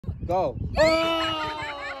Go. Oh!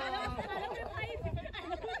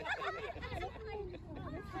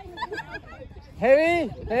 Heavy,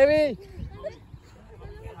 heavy.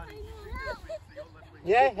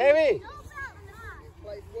 Yeah, heavy.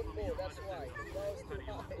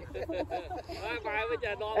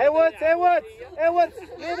 Edwards, Edwards, Edwards.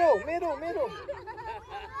 Middle, middle, middle.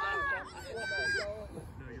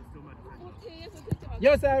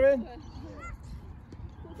 Yes, Aaron.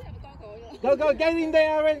 Go, go, get in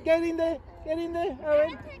there, Aaron. Get in there. Get in there,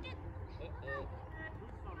 Aaron.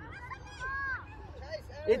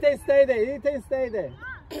 Ethan, stay there. Ethan, stay there.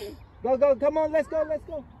 Go, go, come on, let's go, let's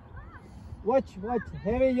go. Watch, watch.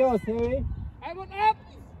 Harry, yours, Harry. I want up.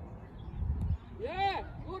 Yeah,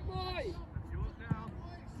 good boy.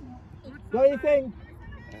 Go, Ethan.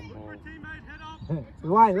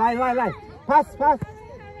 Line, line, line, line. Pass, pass.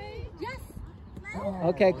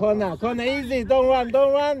 Okay, corner, corner, easy. Don't run,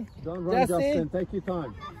 don't run. Don't run, Justin. Take your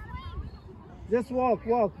time. Just walk,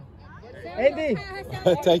 walk. Andy.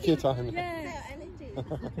 Take your time.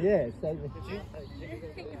 Yeah,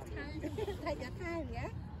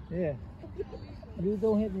 yeah. You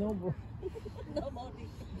don't have no ball.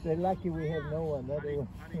 They're lucky we have no one.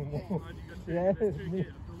 Yeah.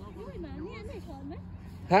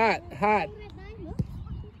 Hard, hard.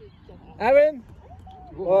 Aaron.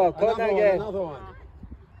 Oh, corner again. Another one.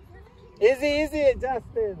 Easy, easy,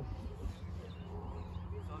 Justin.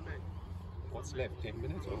 What's left? 10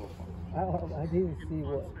 minutes or? I didn't see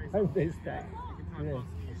what how they start. Yeah.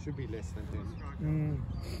 It should be less than 10.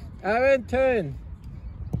 Aaron, turn.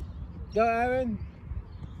 Go, Aaron.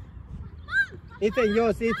 Ethan,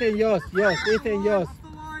 yours. Ethan, yours. Yours. Ethan, yours.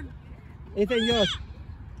 Ethan, yours.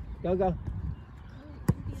 Go, go.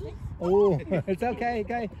 Oh, it's okay.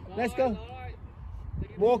 Okay, let's go.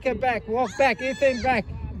 Walk it back. Walk back. Ethan, back.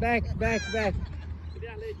 Back, back, back.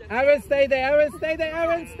 Aaron, stay there. Aaron, stay there.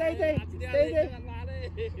 Aaron, stay there. Stay there.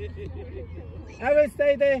 Aaron,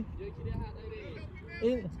 stay there.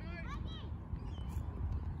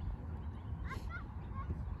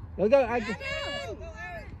 Go, go.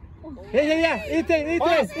 Yeah. Ethan,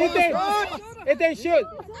 Ethan, Ethan. Ethan, shoot.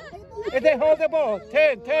 Ethan, hold the ball.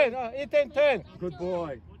 Turn, turn. Oh, Ethan, turn. Good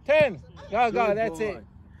boy. Turn. Go, go. That's it.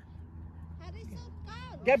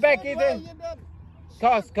 Get back, Ethan.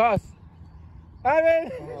 Cross.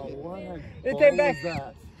 Aaron. Ethan, back.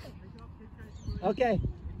 Okay.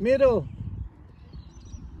 Middle.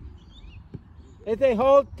 Ethan,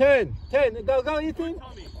 hold. Turn. Turn. Go, go, Ethan.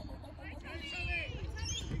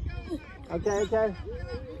 Okay.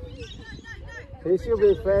 He should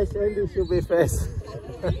be fresh. Andy should be fresh.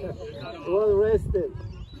 Well rested.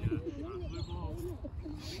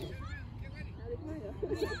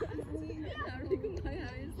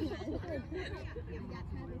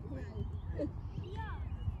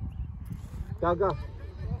 Go, go.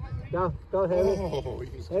 Go, go, Harry.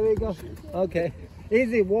 Harry, go. Okay.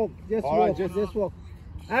 Easy, walk. Just walk. Just walk.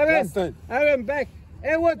 Aaron, Aaron, back.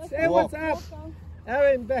 Edwards up.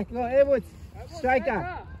 Aaron, back. Go, Edwards.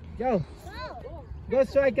 Striker. Go. Go,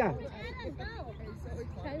 striker.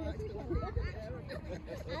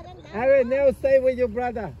 Aaron, now stay with your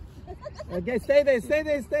brother. Okay, stay there, stay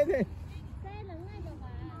there, stay there.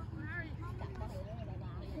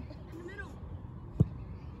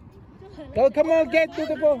 Go, come on, get to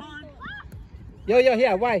the ball. Yo,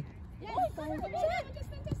 here, why?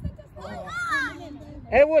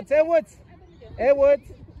 Edwards.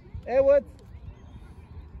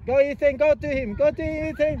 Go, Ethan, go to him,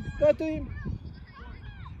 Ethan, go to him.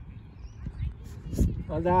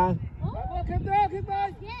 Well done. Keep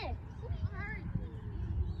on.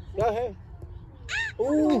 Go ahead.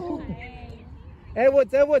 Ooh.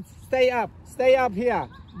 Edwards, stay up here.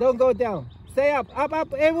 Don't go down. Stay up,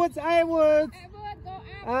 Edwards. Go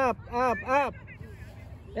up. Up.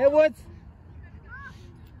 Edwards.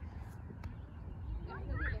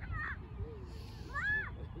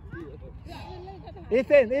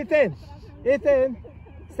 Ethan.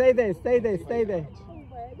 Stay there.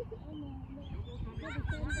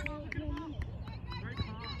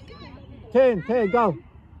 Turn, go.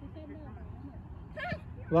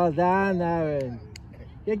 Well done, Aaron.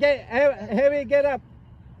 Harry, get up.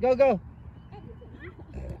 Go.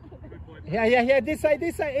 Yeah, this side.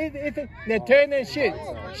 Ethan. Now turn and shoot.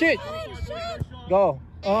 Go.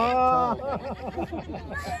 Oh.